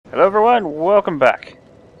Hello everyone, welcome back.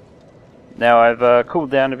 Now I've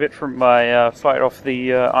cooled down a bit from my fight off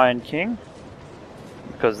the Iron King,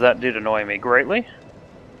 because that did annoy me greatly.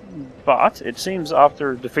 But it seems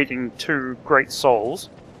after defeating 2 great souls,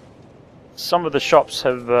 some of the shops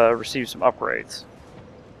have received some upgrades.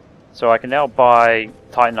 So I can now buy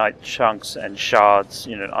Titanite chunks and shards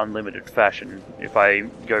in an unlimited fashion if I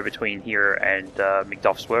go between here and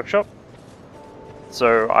Macduff's workshop.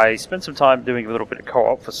 So I spent some time doing a little bit of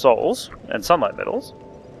co-op for souls and sunlight metals,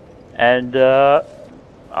 and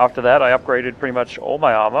after that I upgraded pretty much all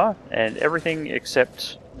my armor and everything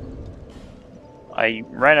except I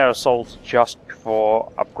ran out of souls just before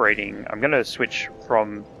upgrading. I'm going to switch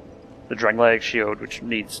from the Drangleic shield, which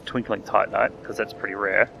needs Twinkling Titanite because that's pretty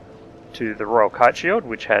rare, to the Royal Kite shield,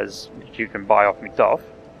 which you can buy off Macduff,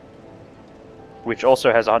 which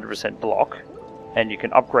also has 100% block, and you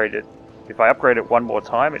can upgrade it. If I upgrade it one more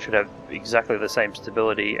time, it should have exactly the same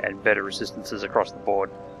stability and better resistances across the board,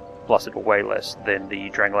 plus it'll weigh less than the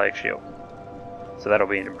Drangleic shield. So that'll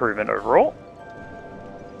be an improvement overall.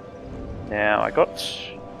 Now I got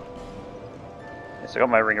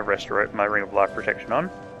my Ring of Restoration, my Ring of Life Protection on.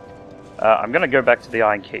 I'm going to go back to the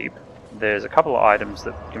Iron Keep. There's a couple of items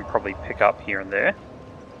that you can probably pick up here and there,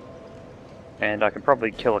 and I can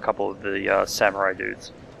probably kill a couple of the samurai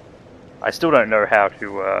dudes. I still don't know how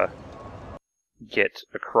to get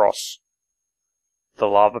across the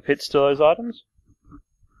lava pits to those items.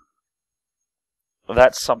 Well,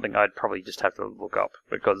 that's something I'd probably just have to look up,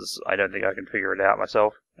 because I don't think I can figure it out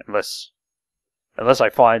myself, unless I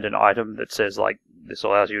find an item that says, like, this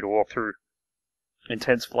allows you to walk through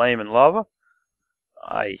intense flame and lava.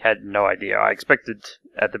 I had no idea. I expected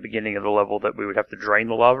at the beginning of the level that we would have to drain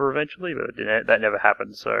the lava eventually, but that never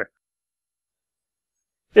happened, so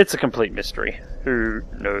it's a complete mystery. Who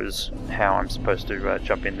knows how I'm supposed to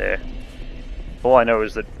jump in there? All I know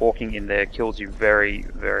is that walking in there kills you very,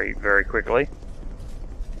 very, very quickly.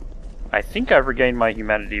 I think I've regained my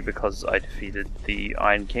humanity because I defeated the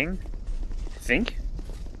Iron King. I think.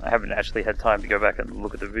 I haven't actually had time to go back and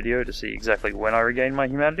look at the video to see exactly when I regained my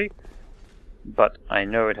humanity, but I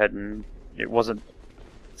know it wasn't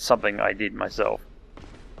something I did myself.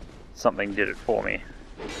 Something did it for me.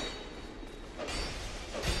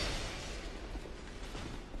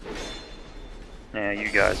 Now you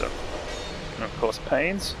guys are, of course,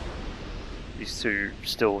 pains. These 2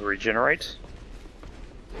 still regenerate.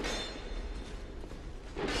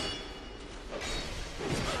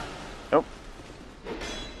 Nope.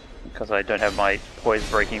 Because I don't have my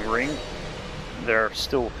poise-breaking ring, they're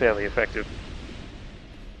still fairly effective.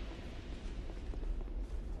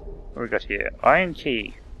 What do we got here? Iron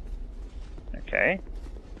Key. Okay.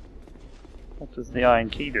 What does the Iron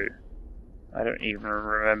Key do? I don't even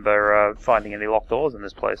remember finding any locked doors in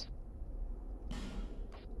this place.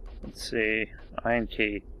 Let's see. Iron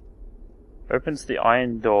Key. Opens the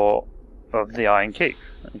iron door of the Iron Keep.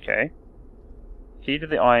 Okay. Key to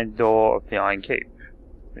the iron door of the Iron Keep.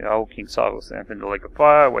 The old King Cycle stands in the lake of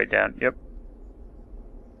fire, way down. Yep.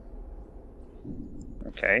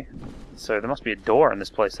 Okay. So there must be a door in this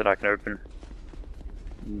place that I can open.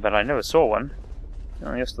 But I never saw one.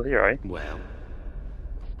 Oh, you're still here, eh? Well,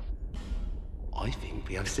 I think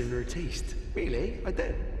we have similar taste. Really? I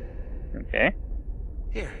do. Okay.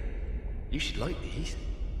 Here, you should like these.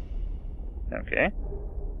 Okay.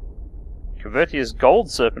 Covertius Gold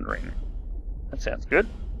Serpent Ring. That sounds good.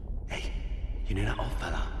 Hey, you know that old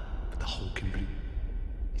fella with the Hulk in blue?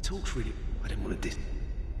 He talks really... I didn't want to diss...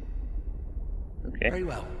 Okay. Very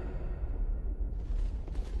well.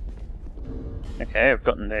 Okay, I've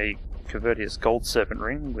gotten a Covertius Gold Serpent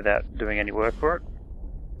Ring without doing any work for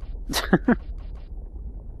it.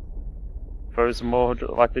 Foes are more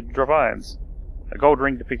likely to drop irons. A gold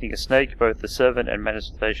ring depicting a snake, both the servant and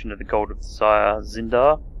manifestation of the gold of the sire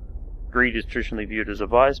Zindar. Greed is traditionally viewed as a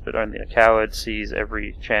vice, but only a coward sees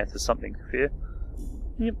every chance as something to fear.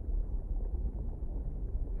 Yep.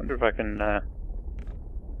 Wonder if I can, I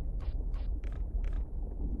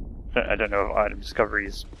don't know if item discovery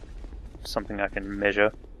is something I can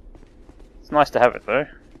measure. It's nice to have it, though.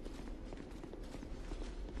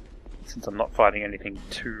 Since I'm not fighting anything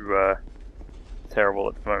too, terrible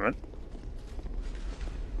at the moment.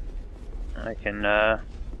 I can,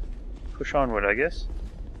 push onward, I guess.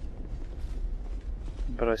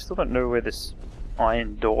 But I still don't know where this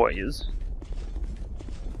iron door is.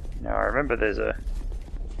 Now, I remember there's a...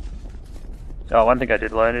 Oh, one thing I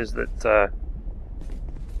did learn is that,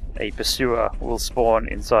 a pursuer will spawn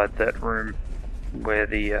inside that room where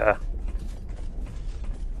the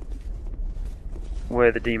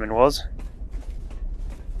demon was.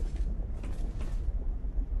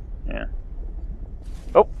 Yeah.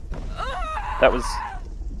 Oh, That was...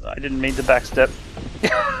 I didn't mean to backstep.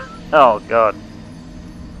 Oh god.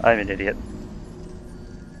 I'm an idiot.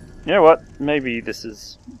 You know what? Maybe this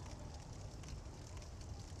is...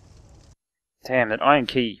 Damn, that iron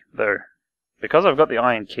key, though. Because I've got the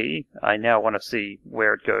iron key, I now want to see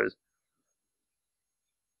where it goes.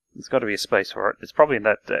 There's got to be a space for it. It's probably in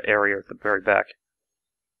that area at the very back.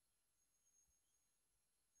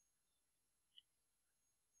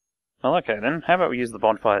 Well, okay then. How about we use the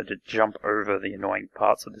bonfire to jump over the annoying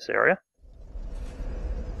parts of this area?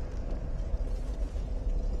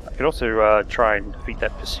 I could also try and defeat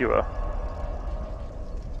that pursuer.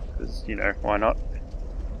 Because, you know, why not?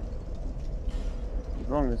 As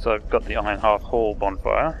long as I've got the iron half hall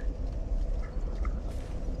bonfire,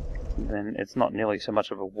 then it's not nearly so much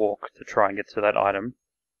of a walk to try and get to that item.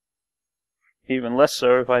 Even less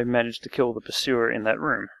so if I manage to kill the pursuer in that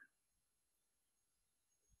room.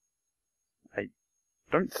 I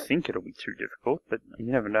don't think it'll be too difficult, but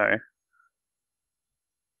you never know.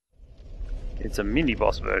 It's a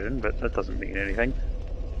mini-boss version, but that doesn't mean anything.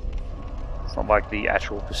 It's not like the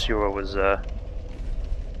actual pursuer was a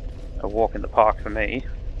walk in the park for me.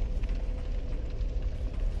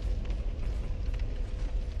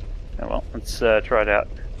 Oh well, let's try it out.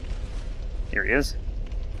 Here he is.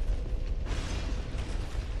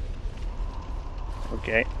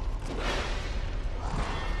 Okay.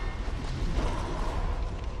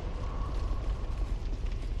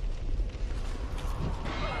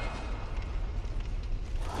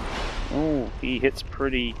 Oh, he hits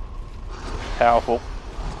pretty powerful.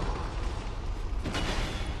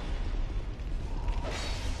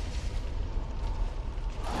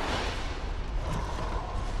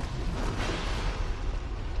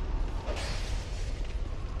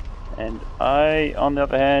 And I, on the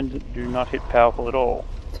other hand, do not hit powerful at all.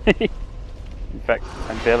 In fact,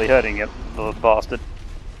 I'm barely hurting it, the bastard.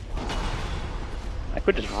 I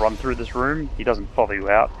could just run through this room. He doesn't follow you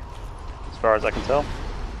out, as far as I can tell.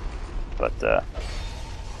 But,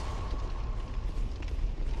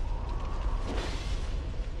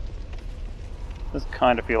 this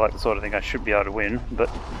kind of feel like the sort of thing I should be able to win, but...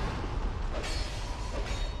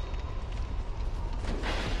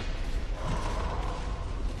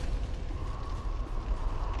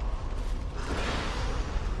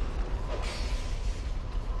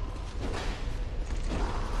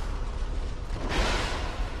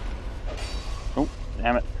 Oh,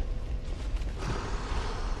 damn it.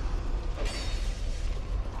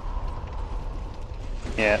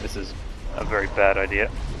 Yeah, this is a very bad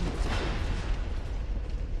idea.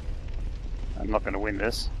 I'm not going to win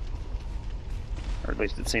this. Or at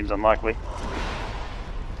least it seems unlikely.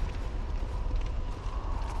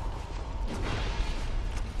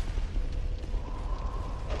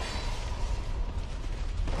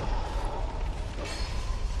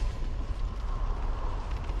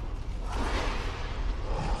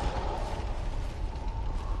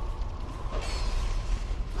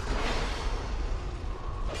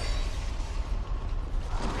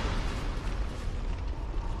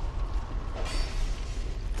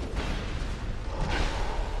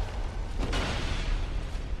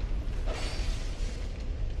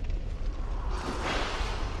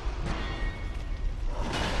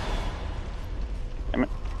 Damn it.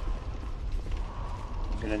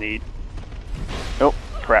 I'm gonna need... Oh,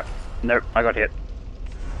 crap. Nope, I got hit.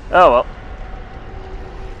 Oh well.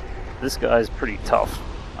 This guy's pretty tough.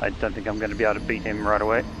 I don't think I'm gonna be able to beat him right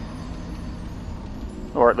away.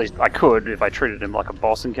 Or at least I could if I treated him like a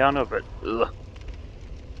boss encounter, but ugh.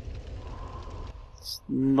 It's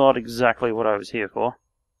not exactly what I was here for.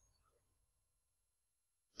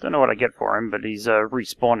 Don't know what I get for him, but he's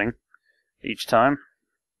respawning each time.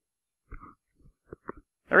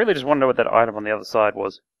 I really just want to know what that item on the other side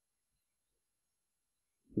was.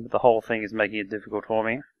 The whole thing is making it difficult for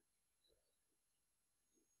me.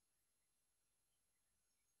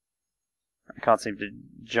 I can't seem to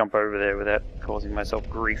jump over there without causing myself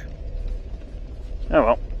grief. Oh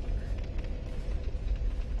well.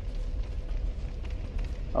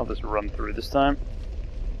 I'll just run through this time.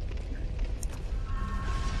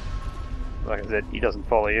 Like I said, he doesn't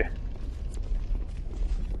follow you.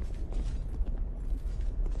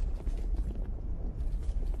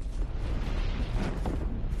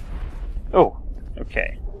 Oh,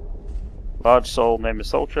 okay. Large soul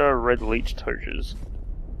Nemasolcha, red leech torches.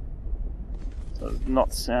 Does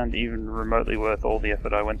not sound even remotely worth all the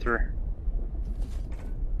effort I went through.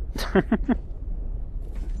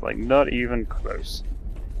 It's like not even close.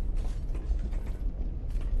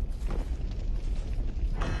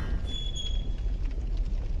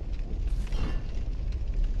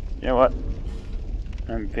 You know what?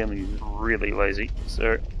 I'm feeling really lazy,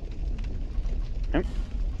 so Oop.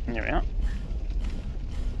 There we are.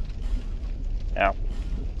 Ow.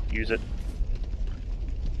 Use it.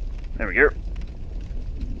 There we go.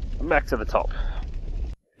 Back to the top.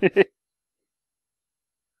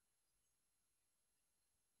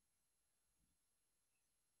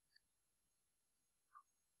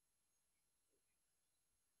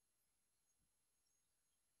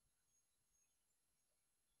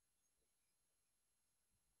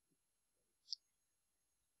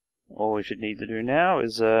 All we should need to do now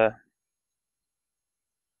is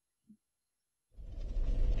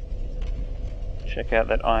check out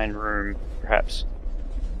that iron room, perhaps.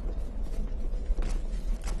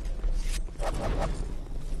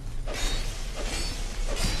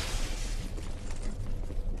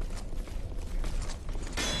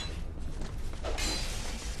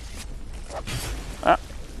 Ah,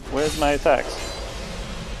 where's my attacks?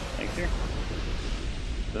 Thank you.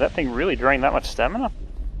 Did that thing really drain that much stamina?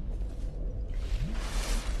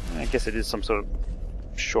 I guess it is some sort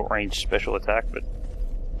of short-range special attack, but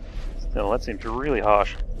still, that seems really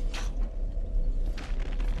harsh.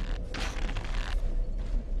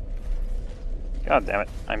 God damn it,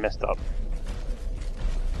 I messed up.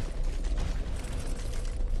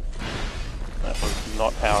 That was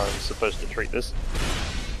not how I was supposed to treat this.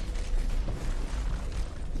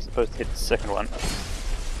 I'm supposed to hit the second one.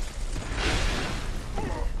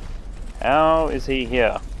 How is he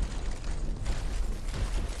here?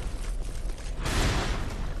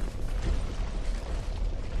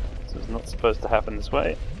 This is not supposed to happen this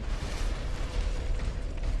way.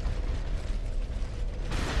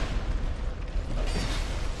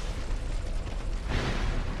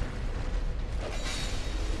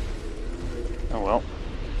 Oh well.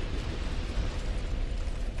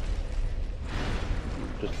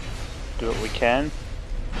 Just do what we can.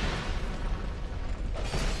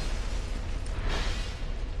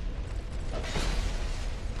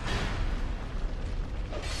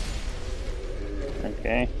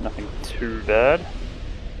 Okay, nothing too bad.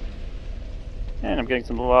 And I'm getting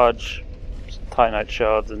some large titanite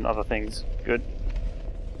shards and other things. Good.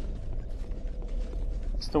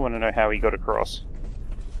 I still want to know how he got across.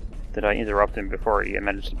 Did I interrupt him before he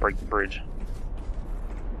managed to break the bridge?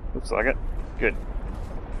 Looks like it. Good.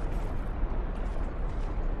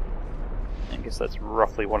 I guess that's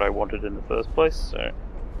roughly what I wanted in the first place, so...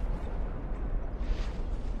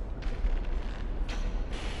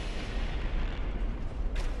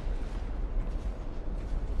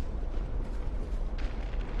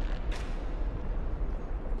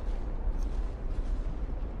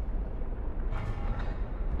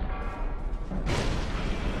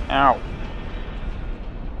 Ow.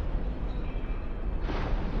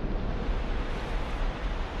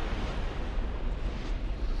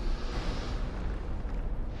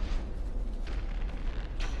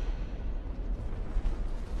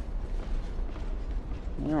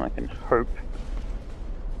 Well, I can hope.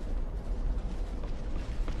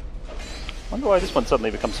 Wonder why this one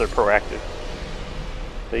suddenly becomes so proactive.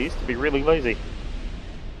 They used to be really lazy.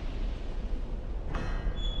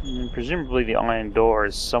 And presumably the iron door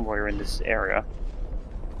is somewhere in this area.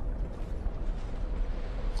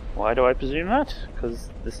 Why do I presume that? Because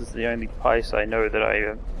this is the only place I know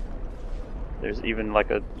that there's even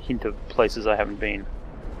like a hint of places I haven't been.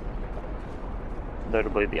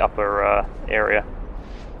 Notably the upper area.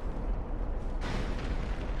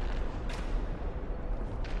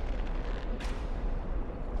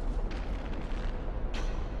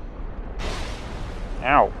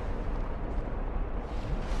 Ow.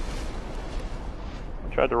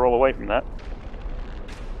 I tried to roll away from that.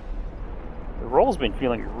 The roll's been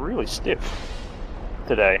feeling really stiff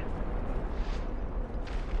today.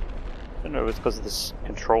 I don't know if it's because of this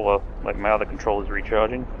controller, like my other controller's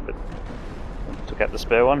recharging, but I took out the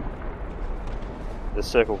spare one. The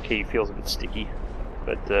circle key feels a bit sticky,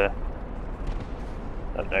 but I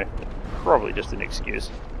don't know, probably just an excuse.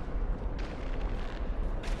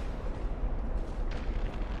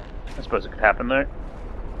 I suppose it could happen though.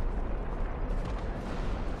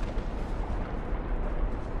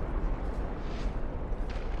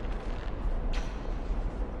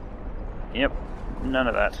 Yep, none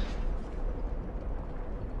of that.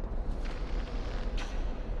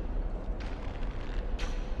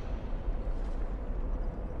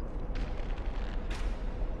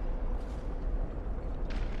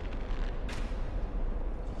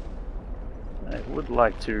 I would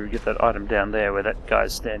like to get that item down there where that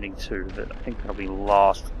guy's standing too, but I think that'll be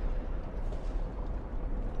last.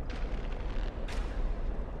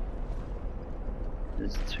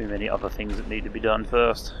 There's too many other things that need to be done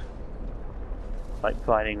first. Like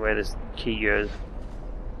finding where this key goes.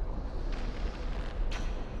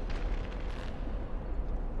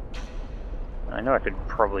 I know I could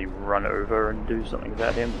probably run over and do something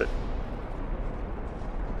about him, but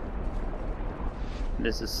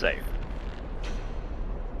this is safe.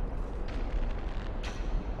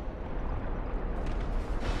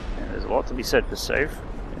 And there's a lot to be said for safe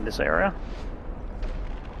in this area.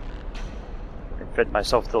 I've fed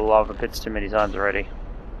myself to the lava pits too many times already.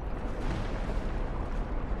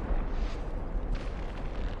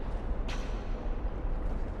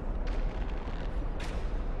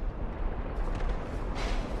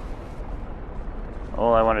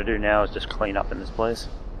 All I want to do now is just clean up in this place.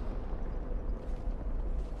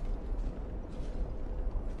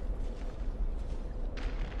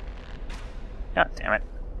 God damn it.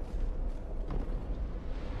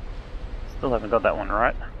 Still haven't got that one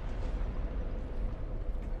right.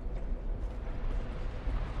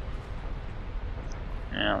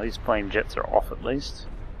 Now, these plane jets are off at least.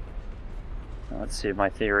 Now, let's see if my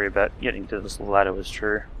theory about getting to this ladder was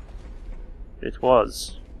true. It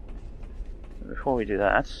was. Before we do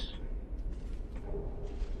that...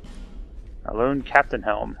 Alone Captain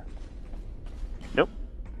Helm. Nope.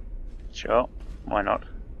 Sure, why not?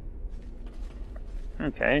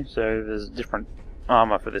 Okay, so there's different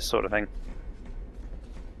armor for this sort of thing.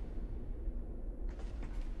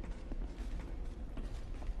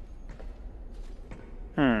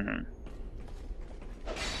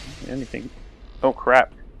 Anything? Oh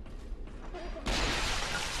crap.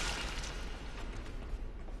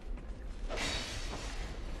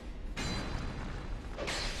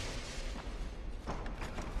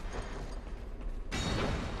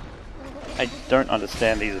 I don't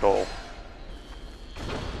understand these at all.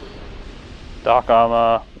 Dark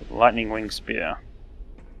armor, lightning wing spear.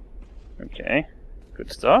 Okay, good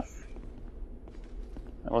stuff.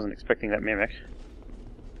 I wasn't expecting that mimic.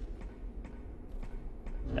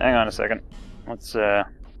 Hang on a second. Let's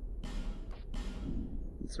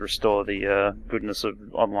restore the goodness of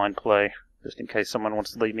online play, just in case someone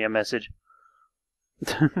wants to leave me a message.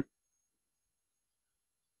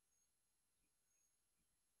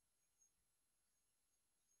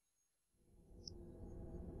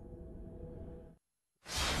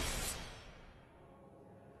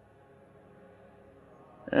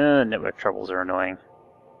 Network troubles are annoying.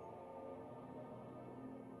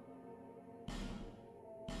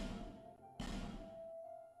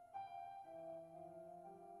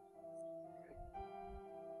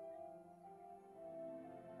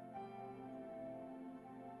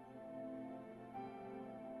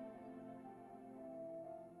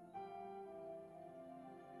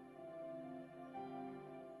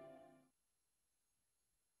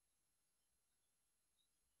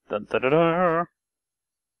 Dun, da, da, da.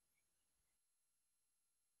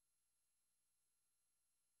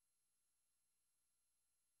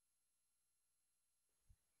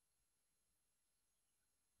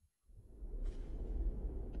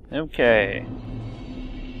 Okay.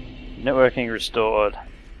 Networking restored.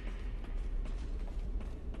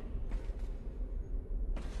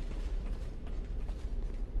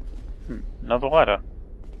 Another ladder.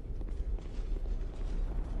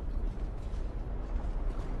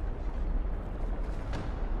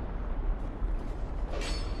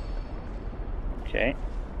 Okay.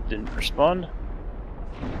 Didn't respond.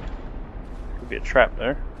 Could be a trap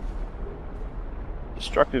though.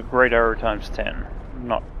 Destructive great arrow times 10.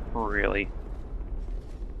 Not really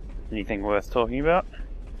anything worth talking about.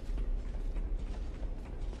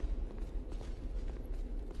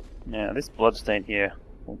 Now, this bloodstain here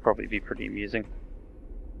will probably be pretty amusing.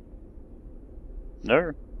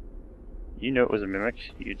 No. You know it was a mimic.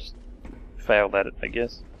 You just failed at it, I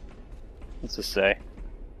guess. What's this say?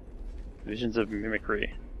 Visions of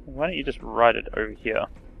mimicry. Why don't you just write it over here?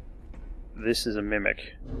 This is a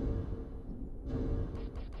mimic.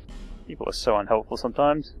 People are so unhelpful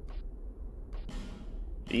sometimes.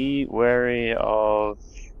 Be wary of...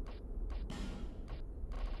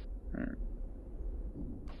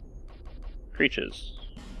 creatures.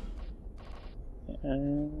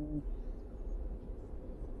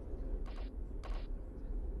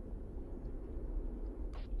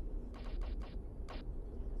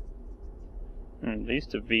 They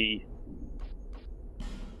used to be...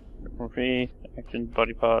 action,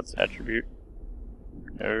 body parts, attribute.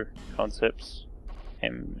 No concepts.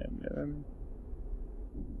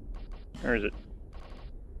 Where is it?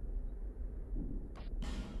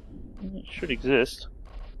 It should exist.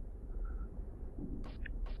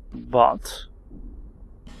 But...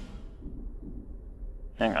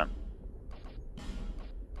 hang on.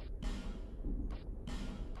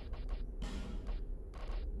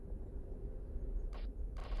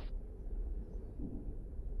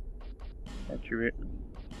 Attribute.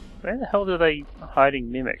 Where the hell are they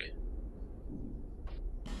hiding mimic?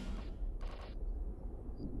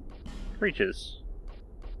 creatures.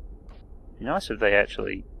 It'd be nice if they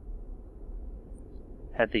actually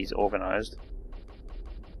had these organized.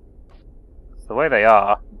 The way they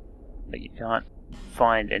are, that you can't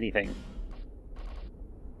find anything.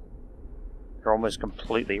 They're almost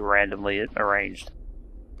completely randomly arranged.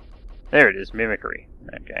 There it is, mimicry.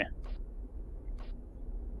 Okay.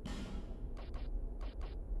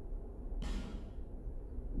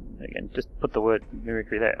 Again, just put the word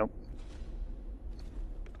mimicry there. Oh.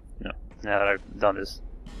 No, now that I've done this.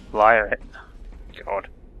 Liar. God.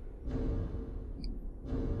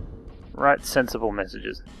 Write sensible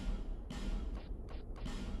messages.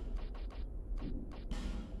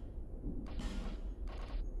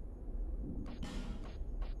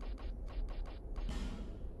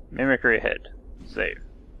 Mimicry ahead. Save.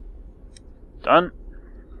 Done.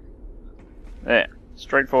 There.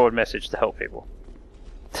 Straightforward message to help people.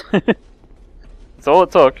 That's all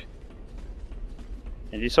it took.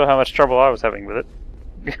 And you saw how much trouble I was having with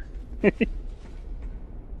it.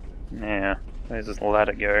 Yeah. Let's just let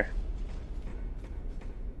it go.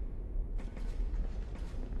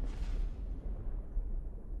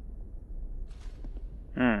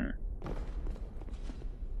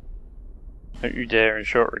 Don't you dare in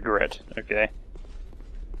short regret. Okay.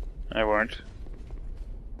 I won't.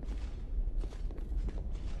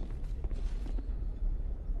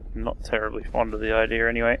 I'm not terribly fond of the idea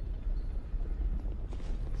anyway.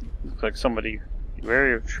 Looks like somebody...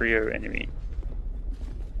 Wary of trio enemy.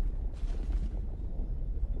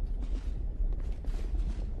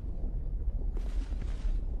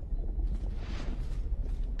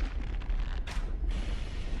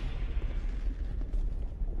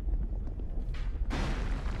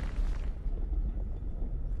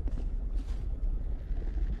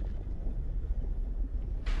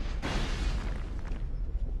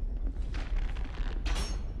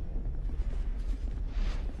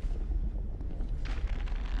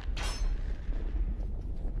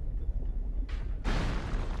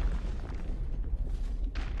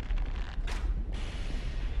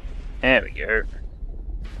 There we go.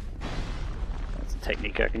 That's a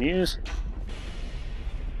technique I can use.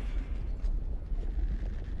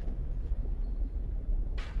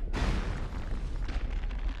 I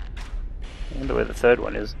wonder where the third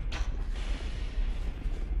one is.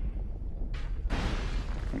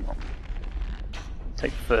 Hang on.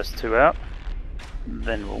 Take the first two out, and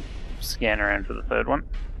then we'll scan around for the third one.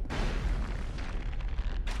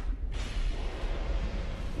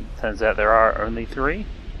 Turns out there are only three.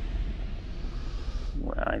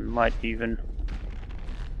 Well, I might even...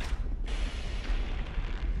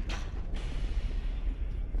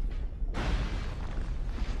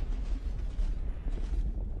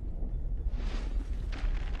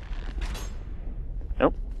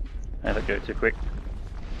 Nope. I let go too quick.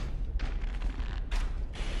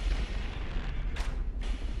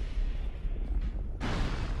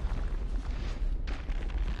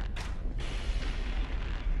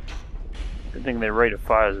 Good thing their rate of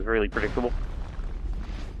fire is really predictable.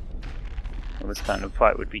 Well, this kind of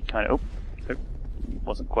fight would be kind of... Oh,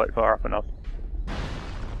 wasn't quite far up enough.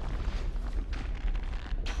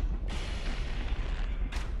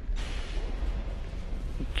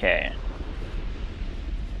 Okay.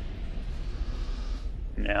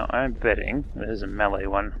 Now, I'm betting there's a melee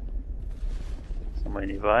one somewhere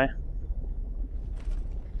nearby.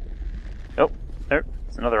 Oh, there,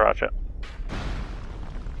 it's another archer.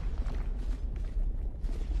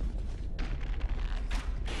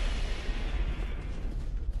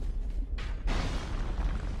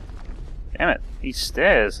 Damn it, these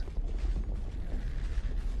stairs.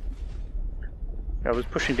 I was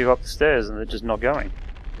pushing to go up the stairs and they're just not going.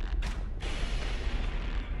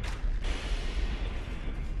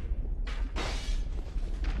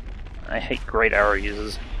 I hate great arrow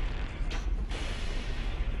users.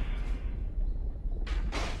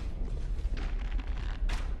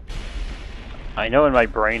 I know in my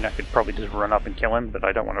brain I could probably just run up and kill him, but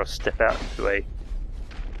I don't want to step out into a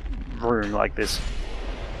room like this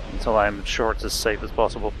until I'm sure it's as safe as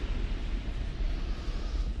possible.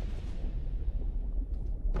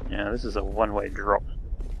 Yeah, this is a one-way drop.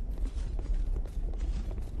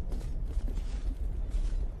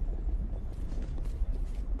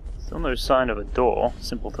 Still no sign of a door.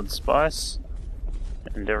 Simpleton spice.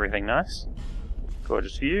 And everything nice.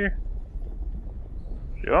 Gorgeous view.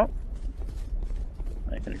 Sure.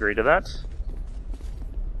 I can agree to that.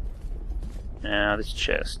 Now this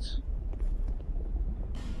chest.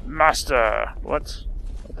 Master! What?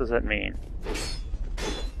 What does that mean?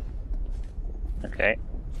 Okay.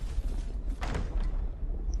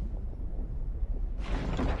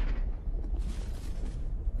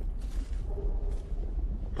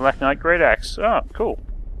 Black Knight Great Axe. Oh, cool.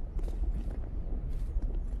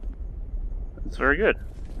 That's very good.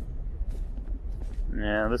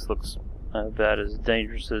 Now, this looks about as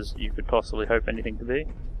dangerous as you could possibly hope anything to be.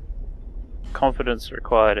 Confidence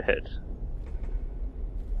required ahead.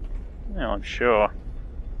 Now, I'm sure.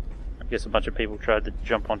 I guess a bunch of people tried to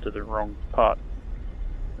jump onto the wrong part.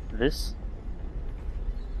 This?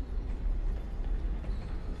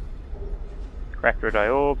 Cracked red eye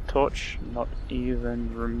orb, torch, not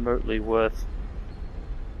even remotely worth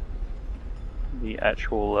the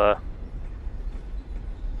actual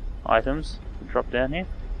items to drop down here.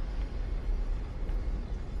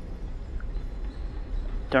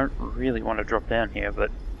 Don't really want to drop down here, but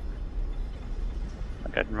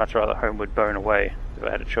I'd much rather homeward bone away if I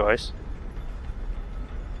had a choice.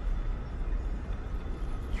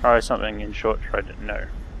 Try something in short, try to no.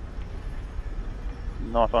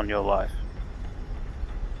 Not on your life.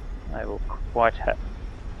 I will quite have...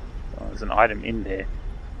 Well, there's an item in there,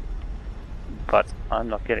 but I'm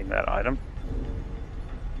not getting that item.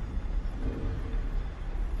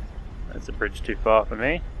 That's a bridge too far for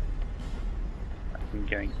me. I'm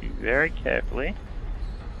going to very carefully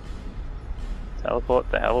teleport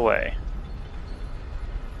the hell away.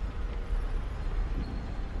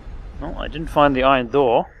 Well, I didn't find the iron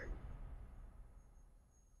door.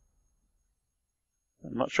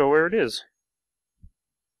 I'm not sure where it is.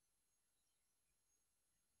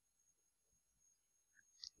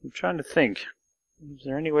 I'm trying to think. Is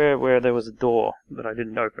there anywhere where there was a door that I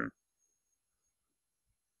didn't open?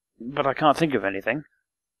 But I can't think of anything.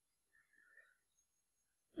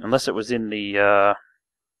 Unless it was in the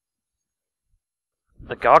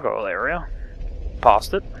gargoyle area.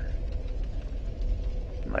 Past it.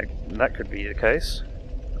 Like, that could be the case.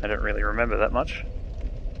 I don't really remember that much.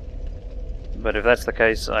 But if that's the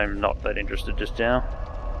case, I'm not that interested just now.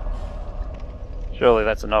 Surely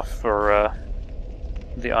that's enough for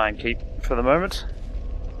the Iron Keep for the moment.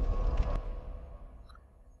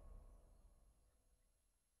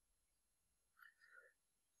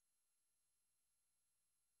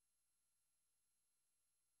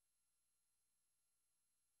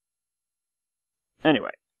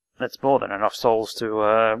 Anyway, that's more than enough souls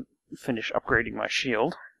to finish upgrading my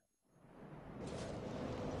shield.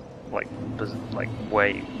 Like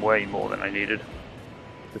way more than I needed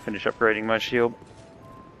to finish upgrading my shield.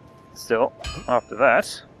 Still, after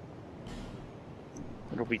that,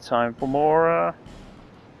 it'll be time for more,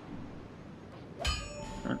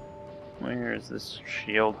 where is this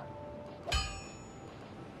shield?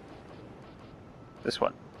 This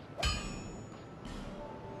one.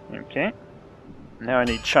 Okay. Now I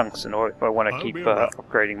need chunks in order if I want to keep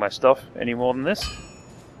upgrading my stuff any more than this.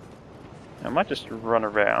 I might just run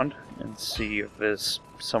around and see if there's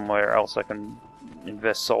somewhere else I can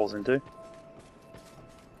invest souls into.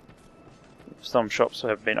 If some shops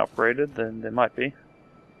have been upgraded, then there might be.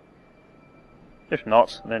 If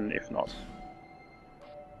not, then if not.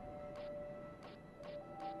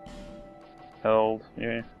 Held,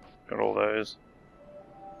 yeah, got all those.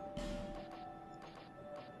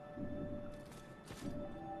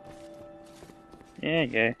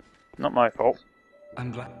 Yeah, not my fault.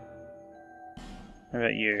 I'm glad. How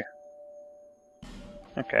about you?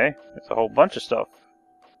 Okay, there's a whole bunch of stuff.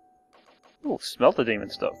 Ooh, smelter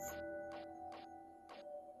demon stuff.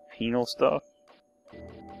 Penal stuff.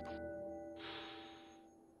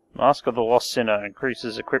 Mask of the Lost Sinner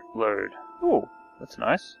increases equip load. Ooh, that's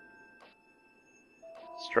nice.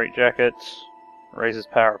 Straight jacket raises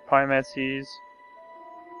power of pyromancies.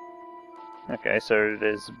 Okay, so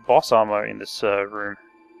there's boss armor in this room.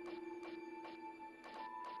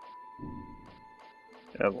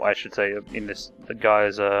 I should say in the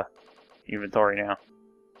guy's inventory now.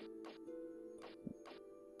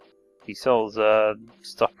 He sells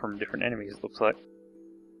stuff from different enemies, it looks like.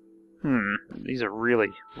 These are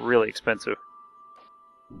really, really expensive.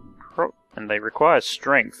 And they require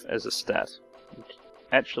strength as a stat. Which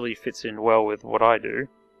actually fits in well with what I do.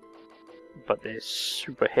 But they're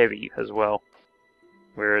super heavy as well.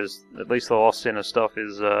 Whereas at least the Lost Sinner stuff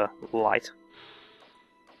is light.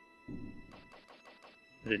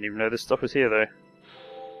 I didn't even know this stuff was here though.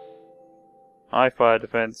 High fire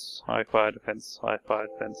defense, high fire defense, high fire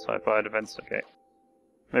defense, high fire defense. Okay.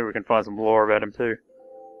 Maybe we can find some lore about him too.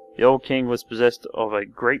 The old king was possessed of a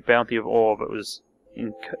great bounty of ore, but was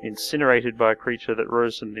incinerated by a creature that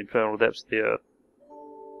rose from the infernal depths of the earth.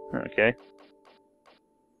 Okay.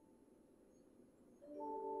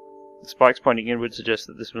 The spikes pointing inward suggest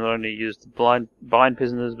that this was not only used to bind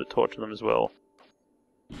prisoners, but torture them as well.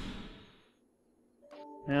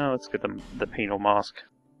 Now let's get the penal mask,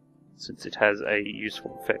 since it has a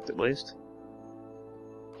useful effect at least.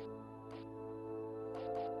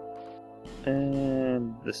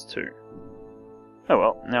 And this too. Oh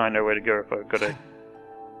well, now I know where to go if I've got a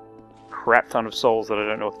crap ton of souls that I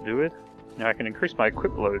don't know what to do with. Now I can increase my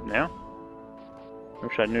equip load now.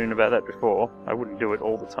 Wish I'd known about that before. I wouldn't do it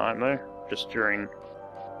all the time though, just during...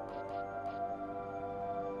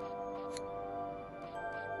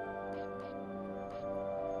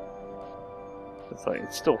 It's like,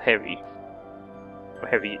 it's still heavy. Or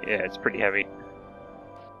heavy, yeah, it's pretty heavy.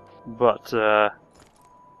 But,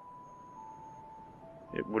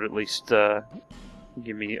 it would at least,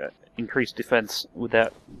 give me increased defense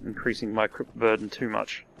without increasing my equip burden too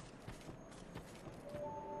much.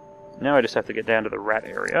 Now I just have to get down to the rat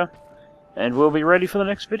area, and we'll be ready for the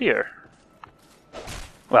next video.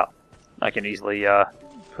 Well, I can easily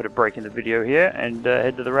put a break in the video here and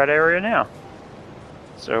head to the rat area now.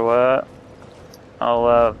 So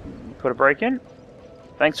I'll put a break in.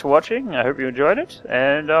 Thanks for watching, I hope you enjoyed it,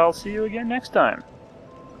 and I'll see you again next time.